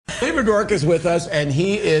David Rourke is with us, and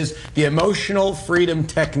he is the emotional freedom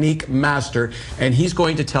technique master, and he's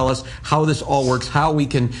going to tell us how this all works, how we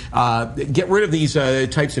can get rid of these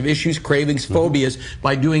types of issues, cravings, phobias,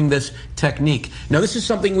 by doing this technique. Now, this is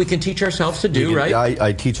something we can teach ourselves to do, right?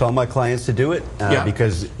 I teach all my clients to do it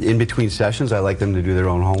because in between sessions, I like them to do their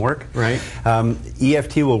own homework. Right.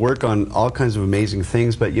 EFT will work on all kinds of amazing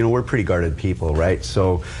things, but, you know, we're pretty guarded people, right?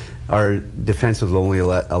 So our defenses will only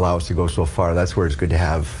allow us to go so far. That's where it's good to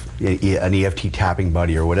have an EFT tapping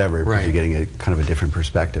buddy or whatever, because you're getting a kind of a different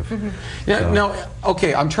perspective. Now,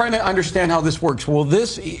 okay, I'm trying to understand how this works. Will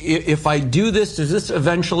this, if I do this, does this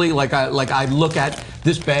eventually, like I look at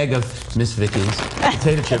this bag of Miss Vicky's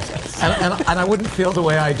potato chips, and I wouldn't feel the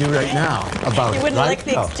way I do right now about it, You wouldn't like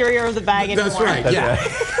the exterior of the bag anymore. That's right,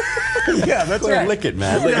 yeah, that's right. Lick it,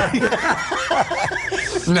 man.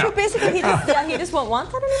 No. So basically, he just won't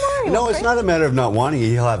want that anymore? No, it's not a matter of not wanting it.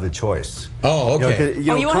 He'll have the choice. Oh, okay.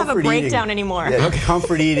 You won't have a breakdown anymore. Yeah,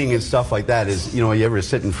 comfort eating and stuff like that is, you know, you ever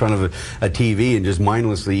sit in front of a TV and just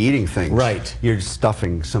mindlessly eating things. Right. You're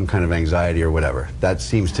stuffing some kind of anxiety or whatever. That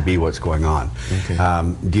seems to be what's going on.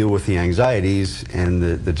 Okay. Deal with the anxieties and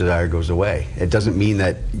the desire goes away. It doesn't mean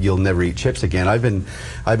that you'll never eat chips again. I've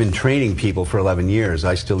been training people for 11 years.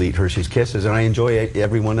 I still eat Hershey's Kisses, and I enjoy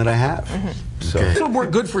every one that I have. So we're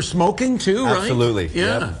good for smoking too, right? Absolutely.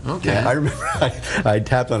 Yeah. Yep. Okay. Yeah, I remember I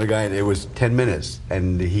tapped on a guy and it was 10 minutes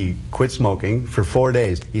and he quit smoking for 4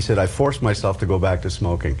 days. He said, I forced myself to go back to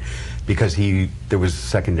smoking because there was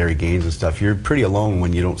secondary gains and stuff. You're pretty alone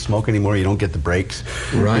when you don't smoke anymore. You don't get the breaks,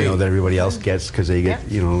 you know, that everybody else gets because they get,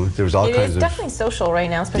 you know, there's all kinds of... It's definitely social right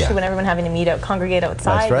now, especially when everyone having to meet out, congregate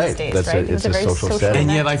outside these days, right? It's a social setting.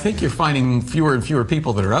 And yet I think you're finding fewer and fewer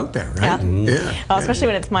people that are out there, right? Well, especially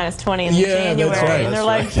when it's -20 in January, and they're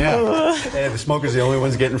like, and the smokers are the only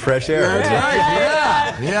ones getting fresh air. That's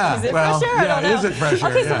right, yeah. Is it fresh air? I don't know. Is it fresh air?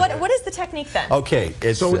 Okay, so what is the technique then? Okay.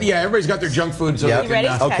 So, everybody's got their junk food, so they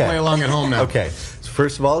can play along at home now. Okay. So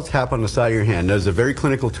first of all, tap on the side of your hand. There's a very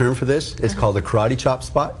clinical term for this. It's called a karate chop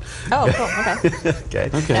spot. Oh, cool. Okay.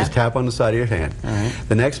 Okay. Just tap on the side of your hand. All right.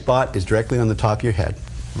 The next spot is directly on the top of your head.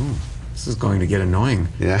 Ooh, this is going to get annoying.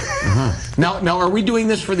 Yeah. Now, are we doing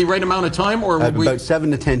this for the right amount of time, or about 7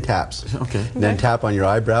 to 10 taps? Okay. Then tap on your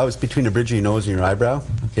eyebrow. It's between the bridge of your nose and your eyebrow.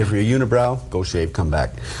 If you're a unibrow, go shave, come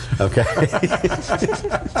back. Okay.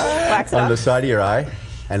 Wax it on up. the side of your eye.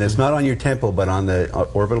 And it's not on your temple, but on the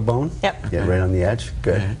orbital bone. Yep. Yeah, right on the edge.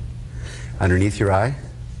 Good. Underneath your eye.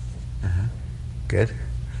 Good.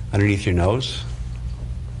 Underneath your nose.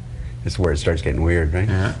 This is where it starts getting weird, right?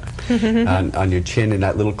 Yeah. on your chin in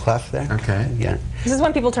that little cleft there. Okay. Yeah. This is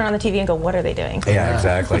when people turn on the TV and go, what are they doing? Yeah,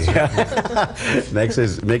 exactly. Next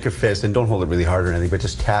is make a fist, and don't hold it really hard or anything, but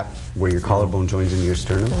just tap where your collarbone joins into your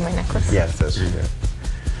sternum. In my necklace? Yeah, that's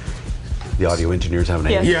the audio engineers have an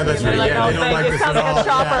idea. Yeah, that's right. Like, They don't like this at all.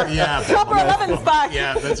 Chopper. Chopper 11's back.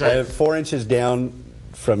 Yeah, that's right. 4 inches down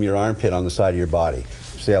from your armpit on the side of your body.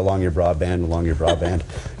 See along your broad band,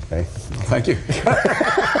 Okay. Thank you.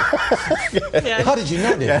 How did you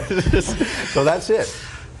know that? So that's it.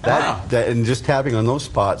 And just tapping on those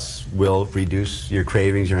spots will reduce your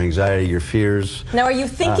cravings, your anxiety, your fears. Now, are you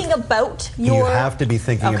thinking about your... You have to be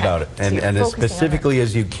thinking about it, and as specifically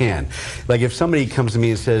as you can. Like if somebody comes to me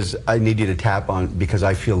and says, I need you to tap on because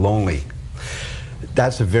I feel lonely.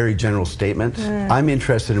 That's a very general statement. I'm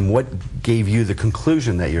interested in what gave you the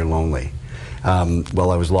conclusion that you're lonely. Well,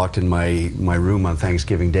 I was locked in my room on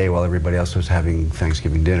Thanksgiving Day while everybody else was having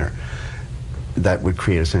Thanksgiving dinner. That would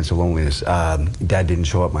create a sense of loneliness. Dad didn't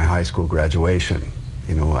show up at my high school graduation.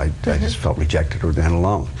 You know, I just felt rejected or then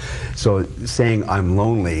alone. So saying I'm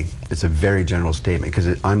lonely, it's a very general statement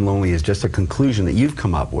because I'm lonely is just a conclusion that you've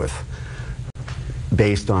come up with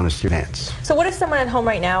based on events. So what if someone at home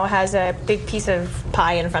right now has a big piece of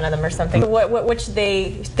pie in front of them or something? What should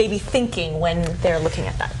they be thinking when they're looking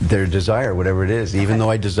at that? Their desire, whatever it is. Even though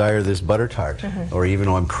I desire this butter tart, or even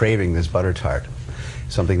though I'm craving this butter tart.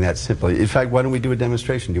 Something that simple. In fact, why don't we do a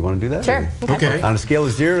demonstration? Do you want to do that? Sure. Okay. On a scale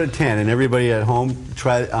of 0 to 10, and everybody at home,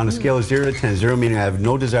 try on a scale of 0 to 10. 0 meaning I have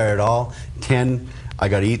no desire at all. 10, I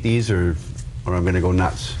got to eat these, or I'm going to go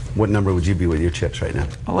nuts. What number would you be with your chips right now?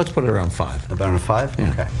 Well, let's put it around 5. About a 5?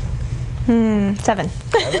 Yeah. Okay. 7.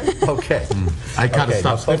 Okay. I kind of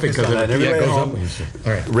stopped slipping because it goes up.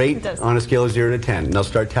 All right. Rate on a scale of 0 to 10. Now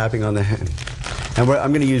start tapping on the hand. And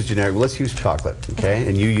I'm going to use generic. Let's use chocolate, okay?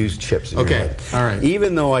 And you use chips. Okay. All right.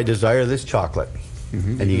 Even though I desire this chocolate,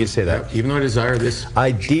 and you can say that. Even though I desire this.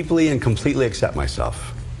 I deeply and completely accept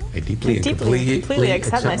myself. I deeply and completely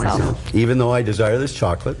accept myself. Even though I desire this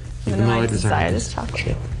chocolate. Even though I desire this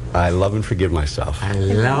chocolate. I love and forgive myself. I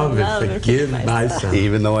love and forgive myself.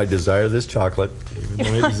 Even though I desire this chocolate.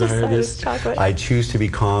 Even though I desire this chocolate. I choose to be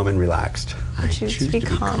calm and relaxed. I choose to be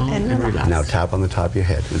calm and relaxed. Now tap on the top of your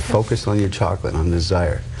head and focus on your chocolate, on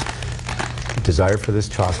desire. Desire for this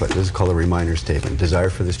chocolate. This is called a reminder statement. Desire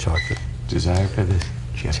for this chocolate. Desire for this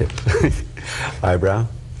chip. Eyebrow.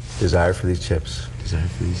 Desire for these chips. Desire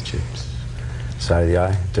for these chips. Side of the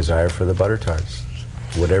eye. Desire for the butter tarts.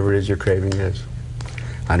 Whatever it is your craving is.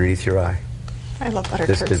 Underneath your eye. I love butter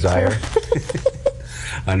This tarts desire. too.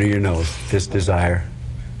 Under your nose. This desire.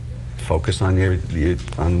 Focus on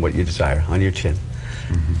on what you desire. On your chin.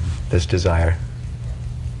 This desire.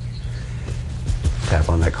 Tap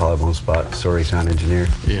on that collarbone spot. Sorry, sound engineer.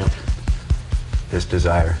 Yeah. This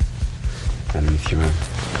desire. Underneath your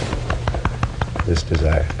mouth. This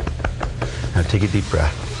desire. Now take a deep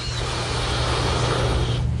breath.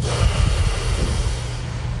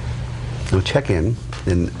 Now check in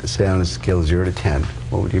and say on a scale of 0 to 10,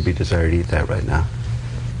 what would you be desired to eat that right now?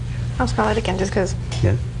 I'll spell it again just because.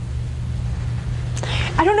 Yeah?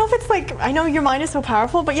 I don't know if it's like, I know your mind is so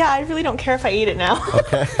powerful, but yeah, I really don't care if I eat it now.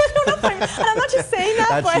 Okay. I don't know if I'm not just saying that,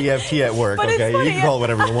 That's but EFT at work, but okay? it's funny, You can call it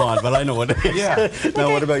whatever you want, but I know what it is. Yeah.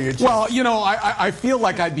 Now, what about your chips? Well, you know, I feel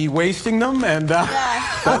like I'd be wasting them, and yeah,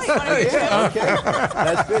 I Okay,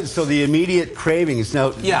 that's good. So the immediate cravings.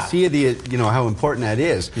 Now, Yeah. see you know how important that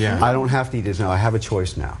is. Yeah. I don't have to eat this now. I have a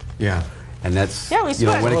choice now. yeah. And that's, Yeah, we you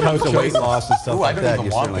know, switch. when it comes to weight loss and stuff Ooh, I like don't that, even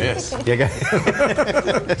you want certainly. this.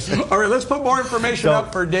 Yeah. All right, let's put more information So-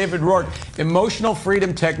 up for David Rourke. Emotional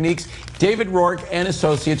Freedom Techniques. David Rourke and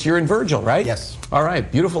Associates. You're in Virgil, right? Yes. All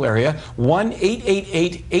right, beautiful area.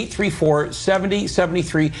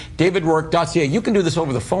 1-888-834-7073. DavidRourke.ca. You can do this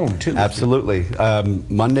over the phone, too. Absolutely.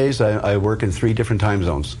 Mondays, I work in 3 different time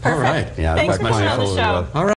zones. All right. Yeah, Thanks I've for got coming on the clients all over show. the world. All right.